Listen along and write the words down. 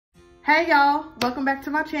Hey y'all, welcome back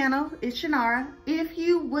to my channel. It's Shanara. If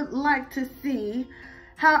you would like to see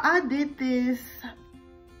how I did this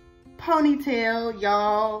ponytail,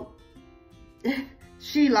 y'all,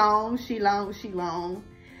 she long.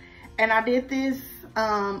 And I did this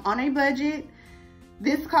on a budget.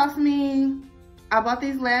 This cost me, I bought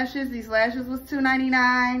these lashes. These lashes was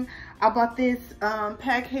 $2.99. I bought this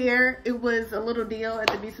pack hair. It was a little deal at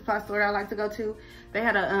the beauty supply store I like to go to. They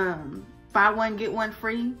had a buy one, get one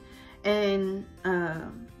free. And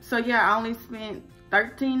so yeah, I only spent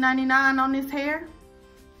 $13.99 on this hair.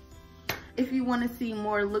 If you want to see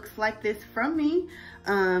more looks like this from me,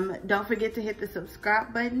 don't forget to hit the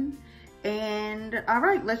subscribe button. And all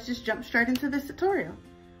right, let's just jump straight into this tutorial.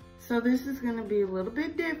 So this is going to be a little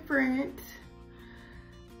bit different.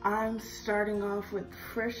 I'm starting off with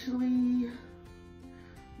freshly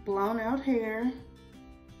blown out hair.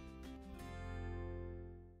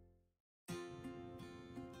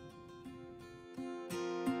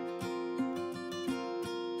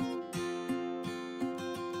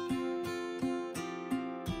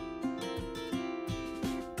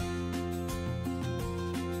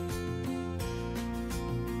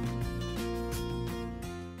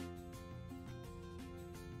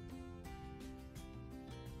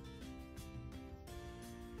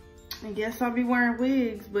 I guess I'll be wearing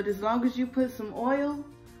wigs, but as long as you put some oil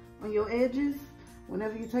on your edges,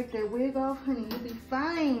 whenever you take that wig off, honey, you'll be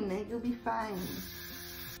fine. You'll be fine.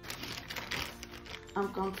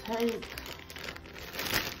 I'm gonna take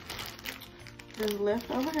this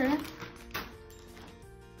leftover hair.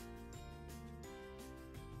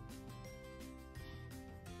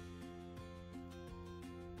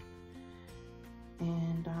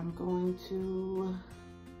 And I'm going to,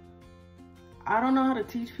 I don't know how to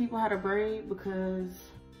teach people how to braid because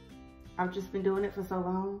I've just been doing it for so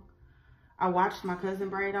long. I watched my cousin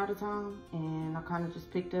braid all the time and I kind of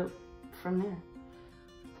just picked up from there,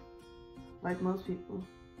 like most people.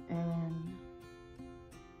 And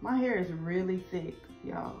my hair is really thick,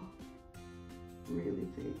 y'all, really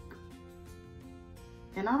thick.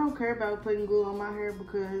 And I don't care about putting glue on my hair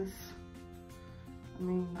because, I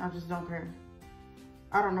mean, I just don't care.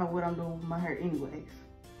 I don't know what I'm doing with my hair anyways.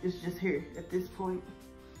 It's just here at this point.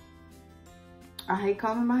 I hate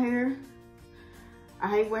combing my hair. I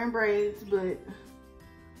hate wearing braids, but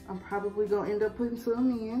I'm probably gonna end up putting some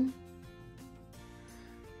in.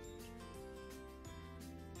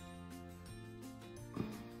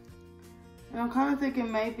 And I'm kind of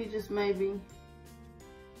thinking maybe, just maybe.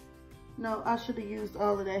 No, I should have used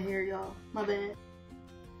all of that hair, y'all. My bad.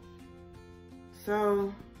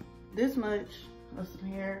 So, this much of some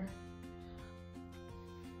hair.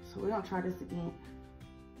 So we're gonna try this again.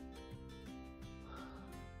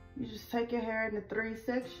 You just take your hair into 3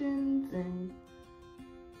 sections and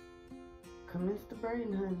commence the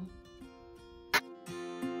braiding, honey.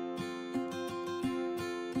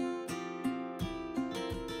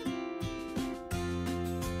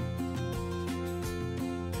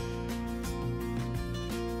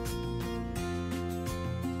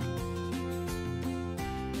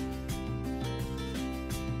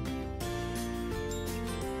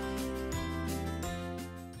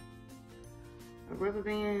 Rubber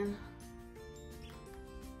band,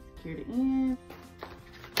 secure the end.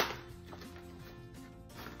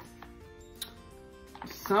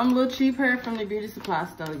 Some little cheap hair from the beauty supply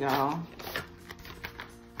store, y'all.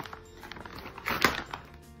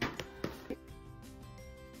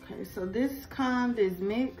 Okay, so this kind is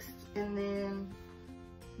mixed and then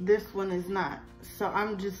this one is not. So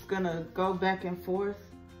I'm just gonna go back and forth,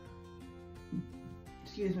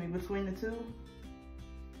 excuse me, between the two,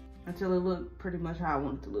 until it looked pretty much how I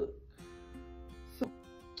want it to look. So,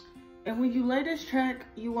 and when you lay this track,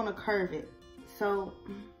 you want to curve it. So,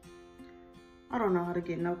 I don't know how to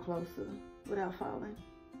get no closer without falling.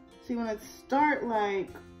 So you want to start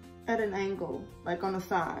like at an angle, like on the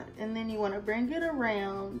side. And then you want to bring it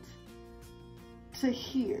around to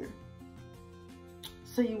here.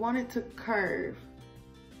 So you want it to curve.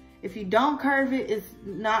 If you don't curve it, it's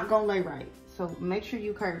not going to lay right. So make sure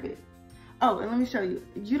you curve it. Oh, and let me show you.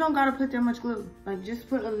 You don't gotta put that much glue. Like, just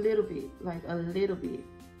put a little bit, like a little bit.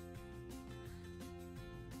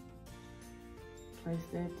 Place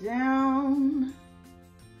that down.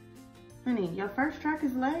 Honey, your first track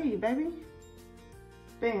is laid, baby.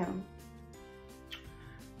 Bam.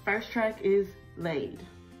 First track is laid.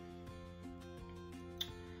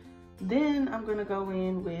 Then I'm gonna go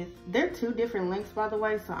in with, they're 2 different lengths, by the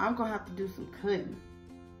way, so I'm gonna have to do some cutting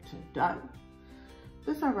to die.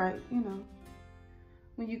 It's all right, you know.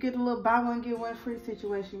 When you get a little buy one, get one free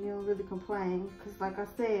situation, you don't really complain. Because like I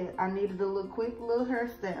said, I needed a little quick little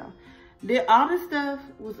hairstyle. All this stuff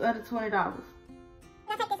was under $20.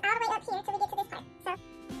 I'll take this all the way up here till we get to this part. So.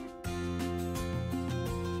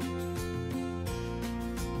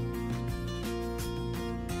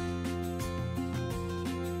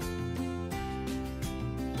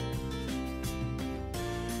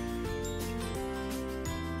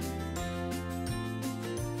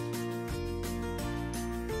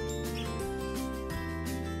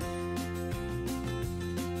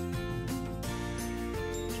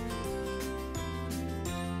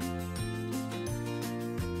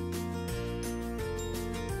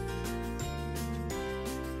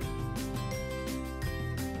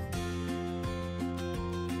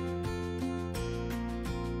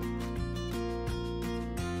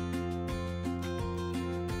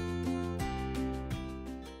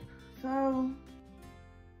 So,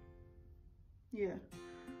 yeah,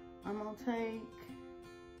 I'm gonna take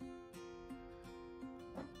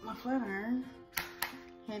my flat iron,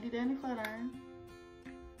 handy dandy flat iron,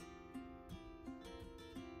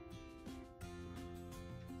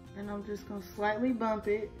 and I'm just gonna slightly bump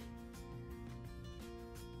it,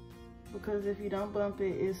 because if you don't bump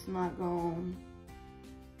it, it's not gonna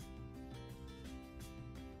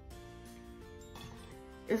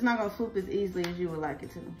swoop as easily as you would like it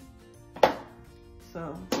to.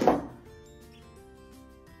 So,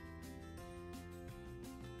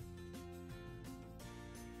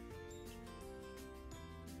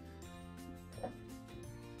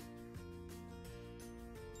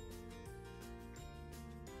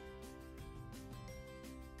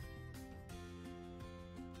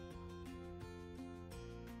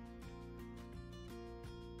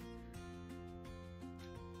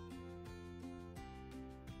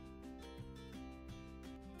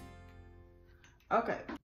 okay.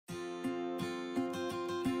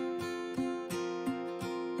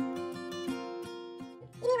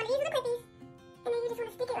 You need one of these little clippies, and then you just want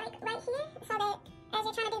to stick it like right here, so that as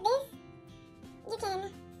you're trying to do this, you can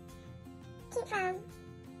keep from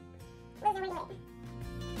losing where you're at.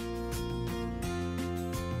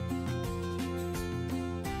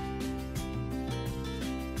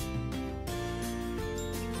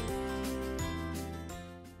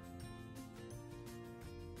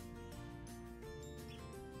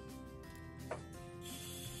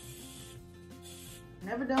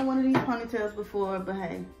 Never done one of these ponytails before, but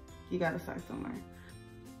hey, you gotta start somewhere.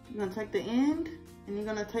 You're gonna take the end and you're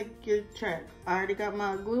gonna take your track. I already got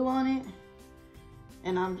my glue on it,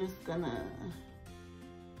 and I'm just gonna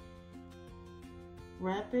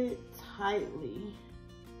wrap it tightly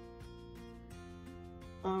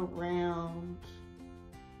around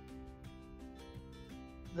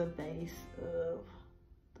the base of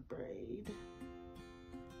the braid.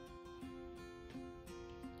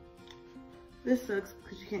 This sucks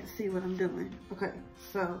because you can't see what I'm doing. Okay,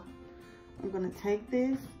 so I'm gonna take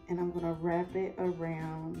this and I'm gonna wrap it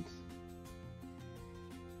around,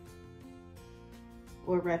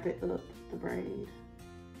 or wrap it up the braid.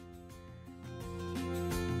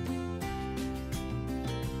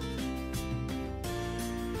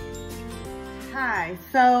 Hi,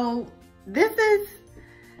 so this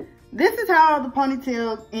is how the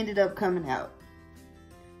ponytail ended up coming out.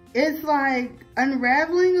 It's like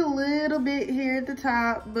unraveling a little bit here at the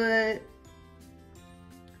top, but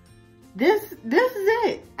this is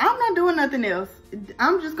it. I'm not doing nothing else.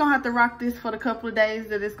 I'm just gonna have to rock this for the couple of days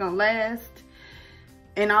that it's gonna last,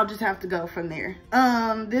 and I'll just have to go from there.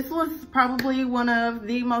 This was probably one of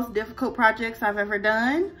the most difficult projects I've ever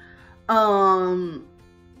done.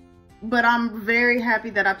 But I'm very happy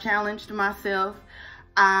that I challenged myself.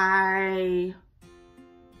 I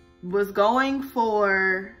was going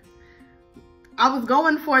for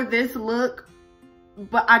this look,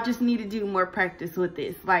 but I just need to do more practice with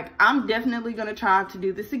this. Like, I'm definitely gonna try to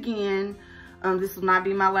do this again. This will not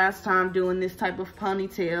be my last time doing this type of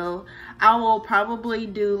ponytail. I will probably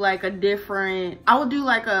do like a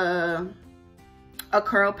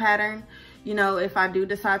curl pattern. You know, if I do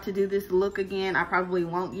decide to do this look again, I probably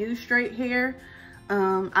won't use straight hair.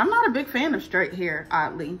 I'm not a big fan of straight hair,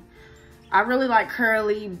 oddly. I really like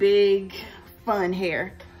curly, big, fun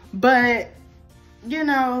hair. But, you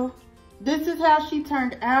know, this is how she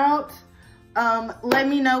turned out. Let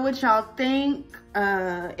me know what y'all think.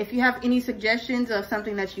 If you have any suggestions of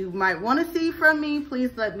something that you might want to see from me,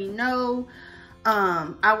 please let me know.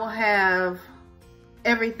 I will have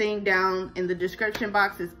everything down in the description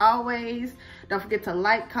box as always. Don't forget to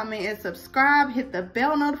like, comment, and subscribe. Hit the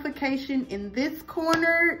bell notification in this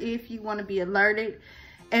corner if you want to be alerted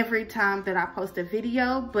every time that I post a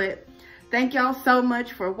video. But thank y'all so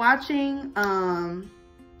much for watching.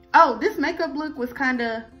 Oh, this makeup look was kind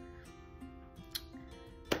of,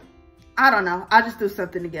 I don't know. I'll just do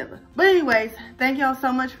something together. But anyways, thank y'all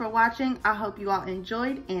so much for watching. I hope you all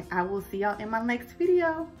enjoyed, and I will see y'all in my next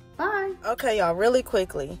video. Bye. Okay, y'all, really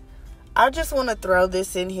quickly, I just want to throw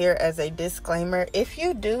this in here as a disclaimer. If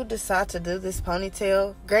you do decide to do this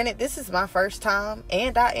ponytail, granted, this is my first time,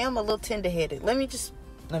 and I am a little tender-headed. Let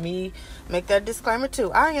me make that disclaimer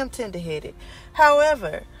too. I am tender-headed.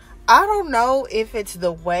 However, I don't know if it's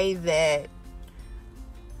the way that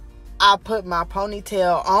I put my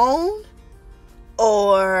ponytail on,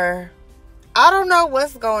 or I don't know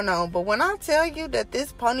what's going on. But when I tell you that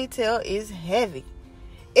this ponytail is heavy,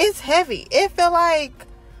 it's heavy. It feel like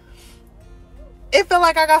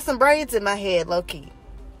I got some braids in my head, low-key.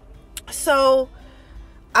 So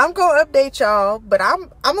I'm gonna update y'all, but I'm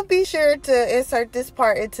gonna be sure to insert this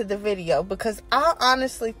part into the video, because I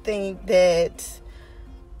honestly think that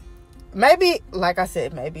maybe, like I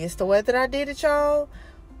said, maybe it's the way that I did it, y'all,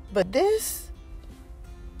 but this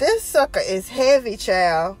sucker is heavy,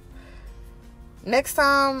 child. Next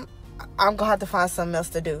time I'm gonna have to find something else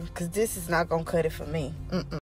to do, because this is not gonna cut it for me.